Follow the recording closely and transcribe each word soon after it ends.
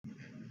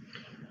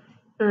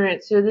All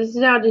right, so this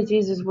is how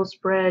diseases will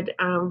spread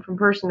from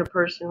person to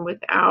person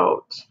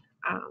without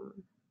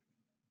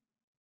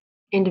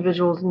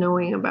individuals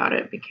knowing about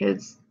it,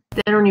 because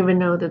they don't even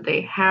know that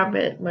they have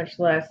it, much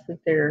less that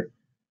they're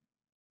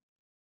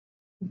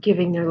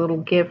giving their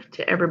little gift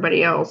to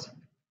everybody else,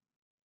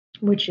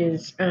 which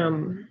is,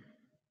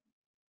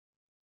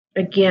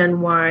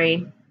 again,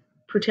 why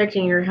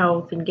protecting your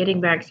health and getting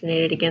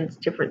vaccinated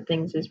against different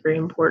things is very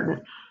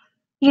important.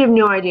 You have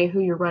no idea who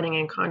you're running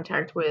in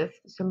contact with,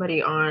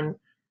 somebody on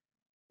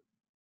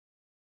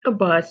a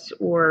bus,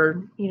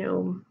 or,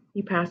 you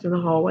pass in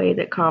the hallway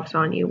that coughs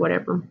on you,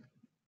 whatever.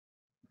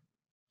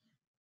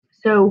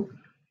 So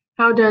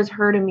how does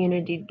herd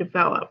immunity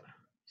develop?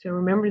 So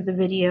remember the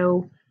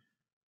video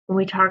when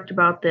we talked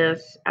about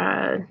this,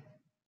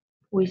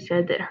 we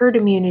said that herd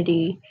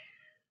immunity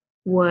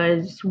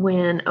was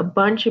when a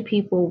bunch of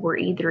people were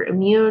either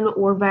immune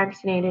or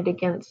vaccinated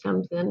against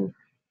something,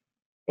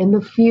 and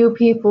the few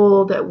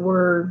people that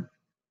were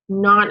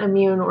not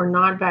immune or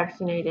not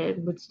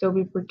vaccinated would still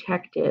be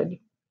protected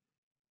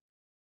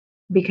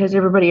because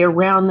everybody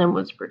around them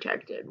was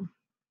protected.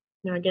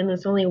 Now, again,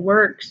 this only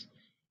works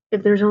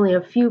if there's only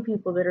a few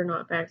people that are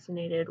not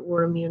vaccinated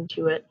or immune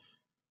to it.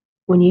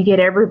 When you get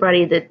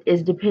everybody that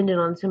is dependent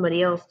on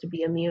somebody else to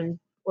be immune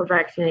or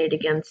vaccinated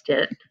against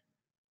it,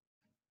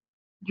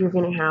 you're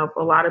going to have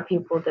a lot of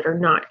people that are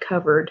not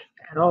covered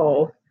at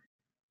all,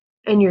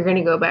 and you're going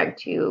to go back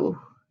to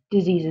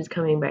diseases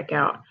coming back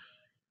out.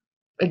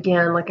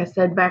 Again, like I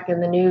said back in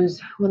the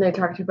news when they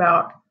talked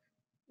about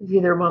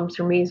either mumps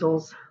or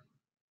measles,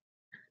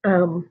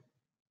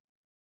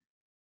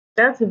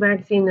 that's a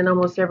vaccine that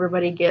almost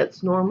everybody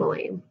gets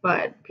normally,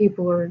 but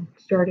people are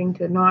starting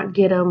to not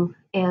get them,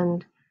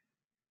 and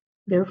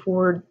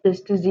therefore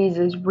this disease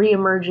is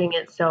re-emerging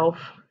itself,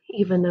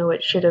 even though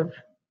it should have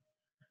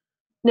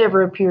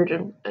never appeared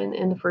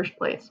in the first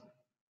place.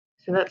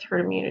 So that's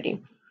herd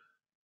immunity.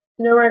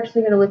 Now we're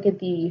actually going to look at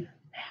the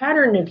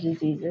pattern of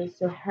diseases,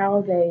 so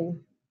how they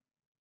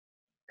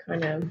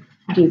kind of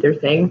do their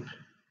thing.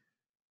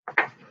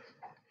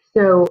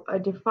 So a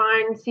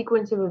defined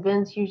sequence of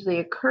events usually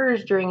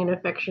occurs during an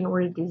infection or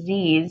a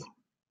disease.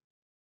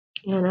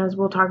 And as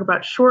we'll talk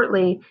about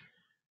shortly,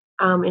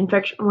 when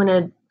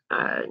an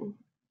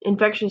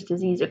infectious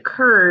disease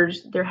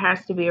occurs, there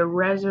has to be a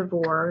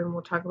reservoir, and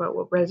we'll talk about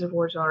what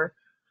reservoirs are,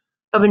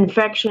 of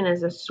infection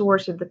as a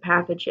source of the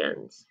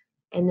pathogens.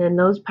 And then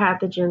those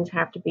pathogens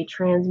have to be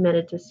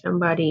transmitted to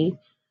somebody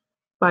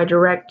by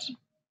direct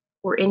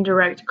or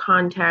indirect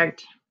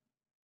contact.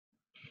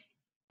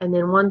 And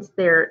then once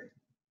they're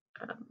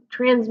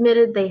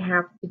transmitted, they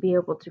have to be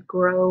able to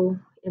grow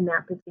in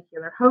that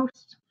particular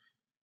host.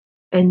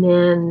 And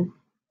then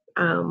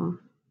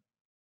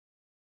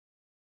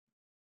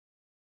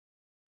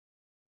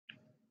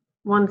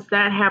once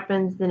that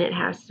happens, then it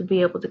has to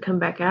be able to come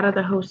back out of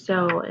the host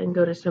cell and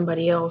go to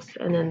somebody else,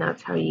 and then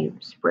that's how you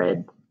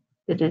spread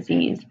the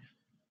disease.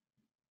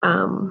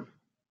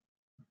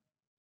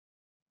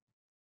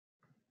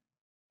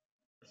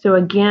 So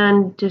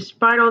again,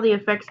 despite all the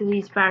effects of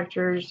these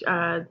factors,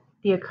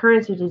 the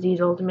occurrence of disease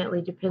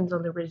ultimately depends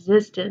on the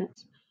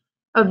resistance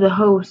of the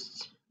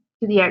hosts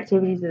to the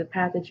activities of the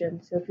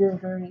pathogen. So if you're a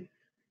very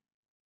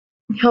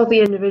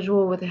healthy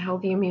individual with a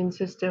healthy immune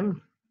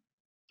system,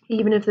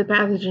 even if the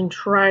pathogen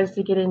tries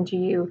to get into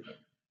you,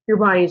 your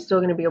body is still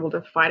going to be able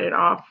to fight it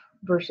off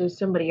versus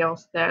somebody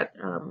else that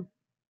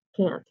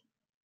can't.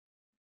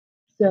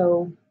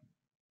 So,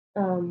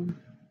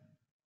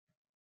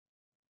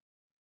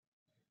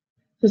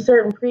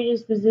 certain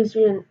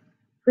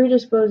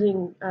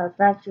predisposing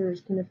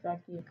factors can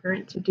affect the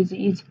occurrence of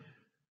disease.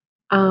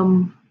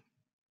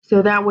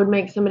 So that would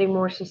make somebody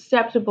more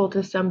susceptible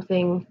to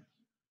something,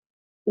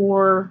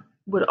 or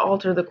would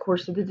alter the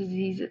course of the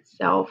disease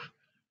itself.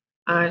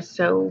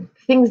 So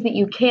things that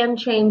you can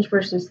change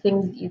versus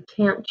things that you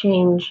can't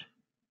change.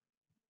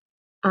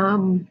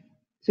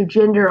 So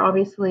gender,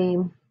 obviously,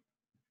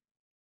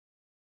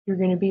 you're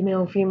going to be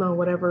male, female,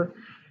 whatever.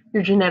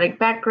 Your genetic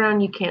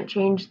background, you can't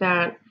change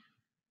that.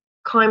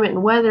 Climate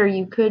and weather,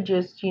 you could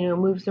just,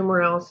 move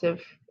somewhere else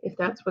if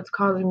that's what's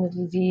causing the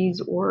disease,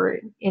 or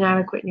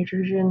inadequate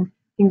nutrition,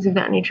 things of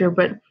that nature.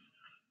 But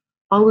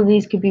all of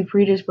these could be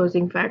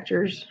predisposing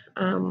factors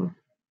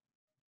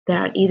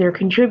that either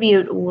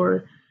contribute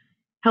or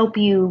help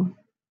you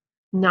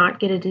not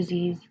get a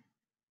disease.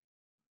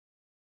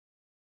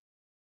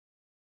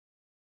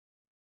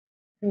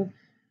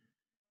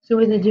 So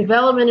in the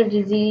development of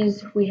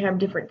disease, we have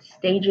different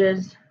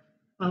stages.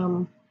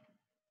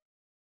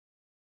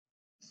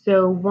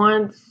 So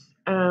once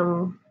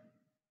a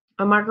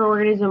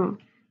microorganism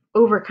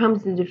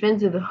overcomes the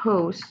defense of the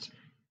host,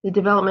 the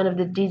development of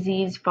the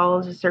disease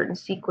follows a certain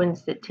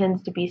sequence that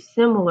tends to be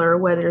similar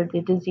whether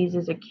the disease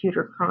is acute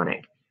or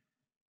chronic.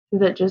 So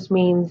that just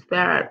means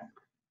that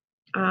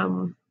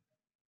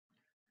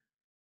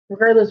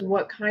regardless of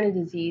what kind of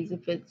disease,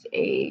 if it's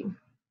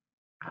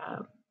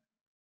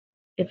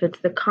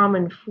the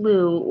common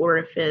flu, or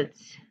if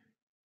it's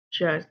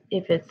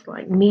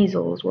like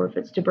measles, or if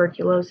it's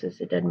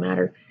tuberculosis, it doesn't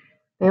matter.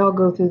 They all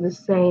go through the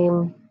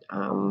same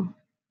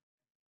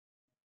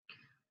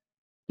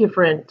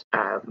different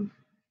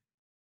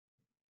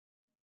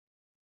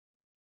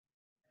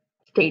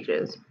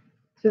stages.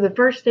 So the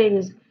first stage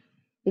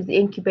is the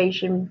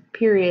incubation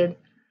period.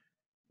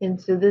 And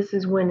so this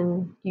is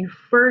when you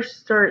first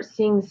start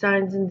seeing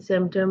signs and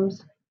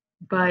symptoms,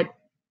 but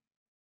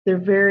they're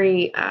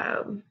very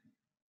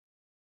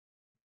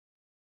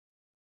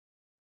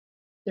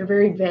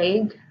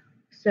vague.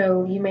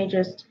 So you may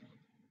just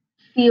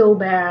feel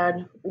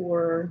bad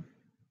or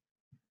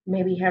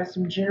maybe have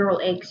some general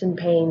aches and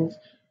pains,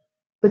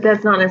 but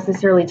that's not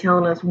necessarily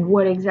telling us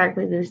what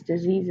exactly this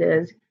disease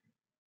is.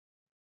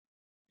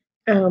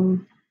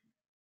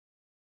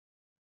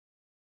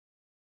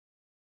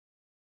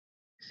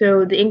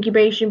 So the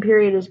incubation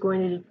period is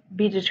going to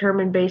be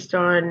determined based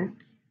on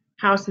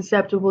how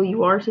susceptible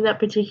you are to that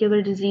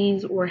particular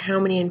disease or how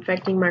many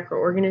infecting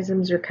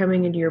microorganisms are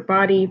coming into your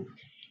body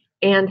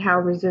and how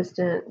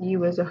resistant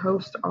you as a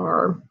host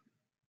are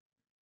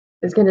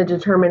is going to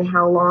determine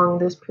how long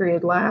this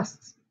period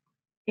lasts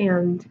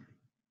and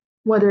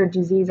whether a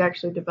disease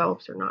actually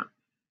develops or not.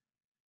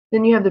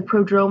 Then you have the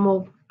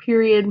prodromal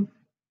period.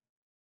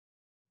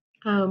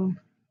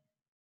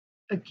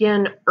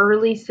 Again,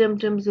 early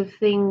symptoms of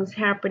things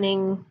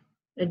happening,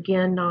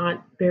 again,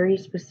 not very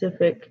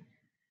specific.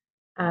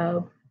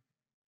 They're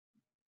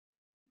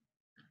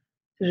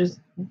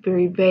just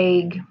very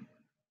vague,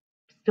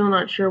 still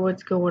not sure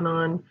what's going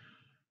on,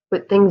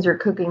 but things are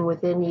cooking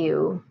within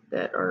you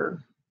that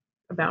are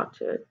about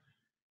to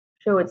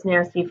show its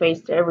nasty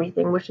face to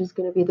everything, which is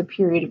going to be the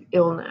period of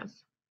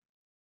illness.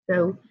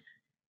 So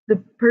the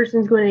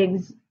person's going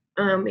to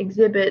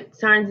exhibit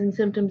signs and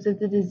symptoms of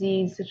the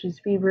disease, such as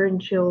fever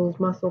and chills,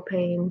 muscle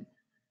pain,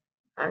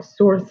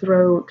 sore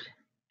throat,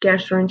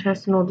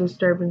 gastrointestinal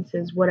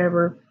disturbances,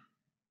 whatever.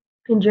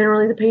 And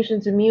generally, the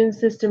patient's immune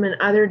system and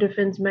other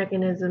defense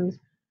mechanisms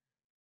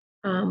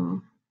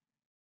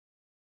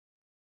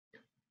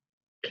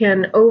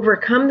can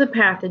overcome the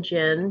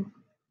pathogen.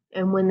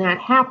 And when that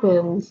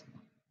happens,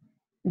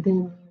 then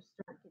you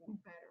start getting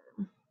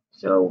better.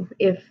 So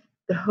if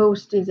the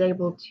host is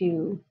able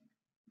to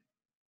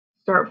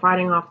start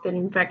fighting off that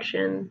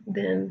infection,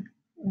 then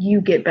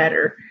you get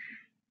better.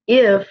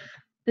 If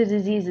the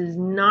disease is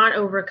not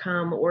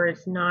overcome or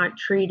it's not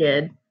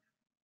treated,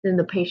 then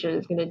the patient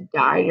is going to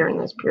die during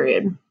this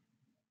period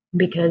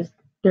because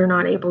they're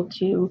not able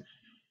to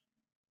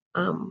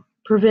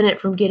prevent it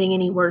from getting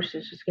any worse.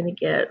 It's just going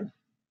to get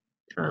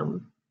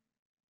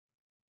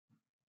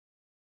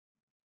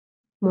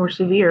more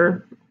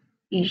severe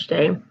each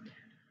day.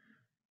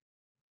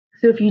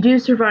 So if you do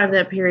survive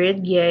that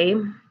period, yay.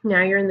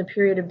 Now you're in the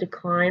period of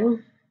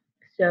decline.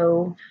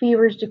 So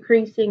fever's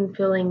decreasing,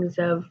 feelings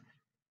of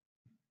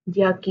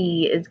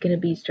yucky is going to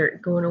be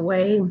start going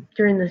away.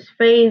 During this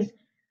phase,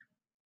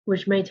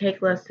 which may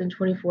take less than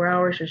 24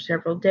 hours or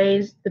several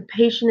days, the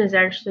patient is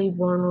actually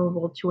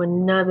vulnerable to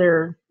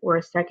another or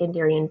a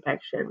secondary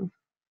infection.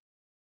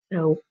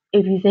 So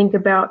if you think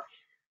about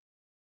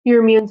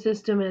your immune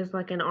system as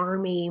like an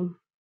army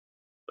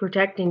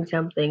protecting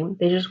something,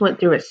 they just went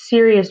through a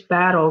serious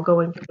battle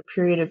going through the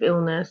period of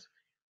illness,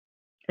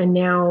 and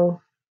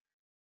now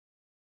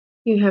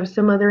you have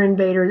some other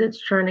invader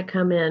that's trying to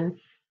come in.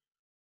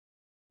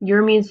 Your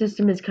immune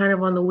system is kind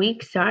of on the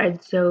weak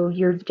side, so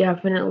you're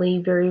definitely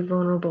very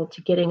vulnerable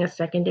to getting a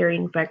secondary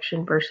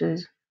infection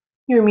versus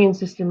your immune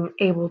system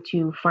able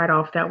to fight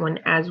off that one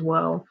as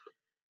well.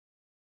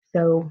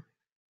 So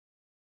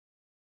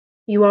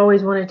you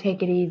always want to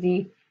take it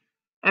easy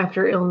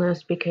after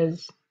illness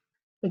because,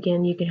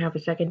 again, you can have a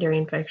secondary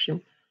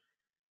infection.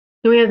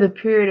 Then we have the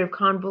period of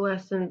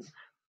convalescence,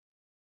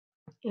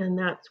 and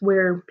that's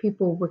where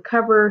people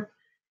recover,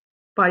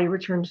 body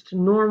returns to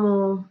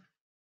normal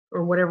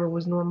or whatever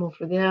was normal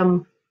for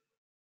them.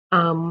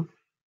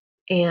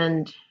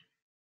 And,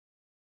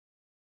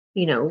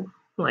 you know,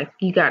 like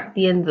you got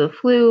the end of the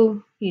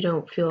flu, you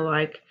don't feel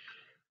like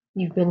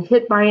you've been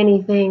hit by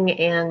anything,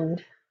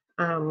 and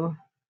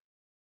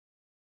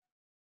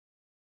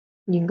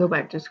you can go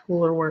back to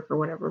school or work or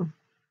whatever.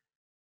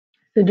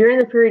 So during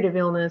the period of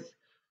illness,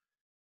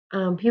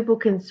 people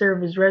can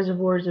serve as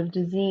reservoirs of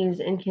disease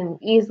and can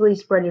easily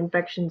spread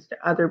infections to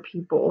other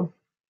people.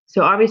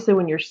 So obviously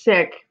when you're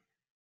sick,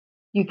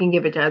 you can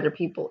give it to other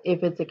people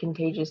if it's a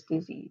contagious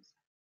disease.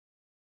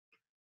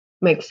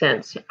 Makes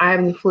sense. I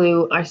have the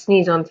flu, I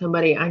sneeze on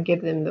somebody, I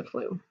give them the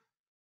flu.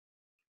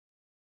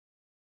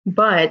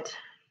 But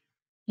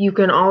you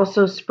can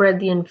also spread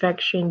the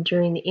infection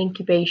during the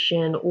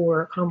incubation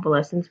or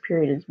convalescence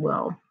period as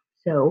well.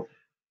 So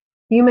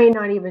you may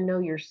not even know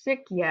you're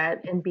sick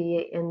yet and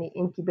be in the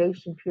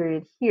incubation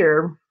period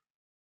here,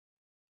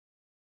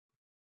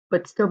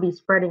 but still be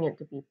spreading it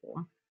to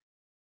people.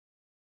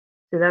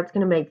 So that's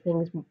going to make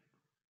things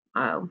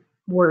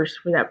worse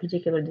for that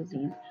particular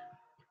disease.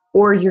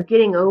 Or you're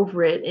getting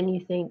over it and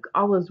you think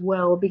all is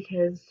well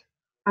because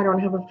I don't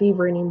have a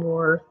fever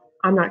anymore.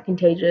 I'm not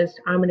contagious.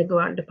 I'm going to go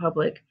out into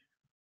public.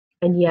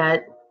 And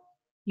yet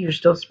you're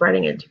still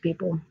spreading it to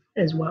people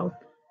as well.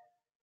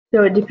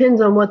 So it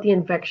depends on what the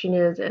infection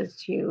is as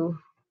to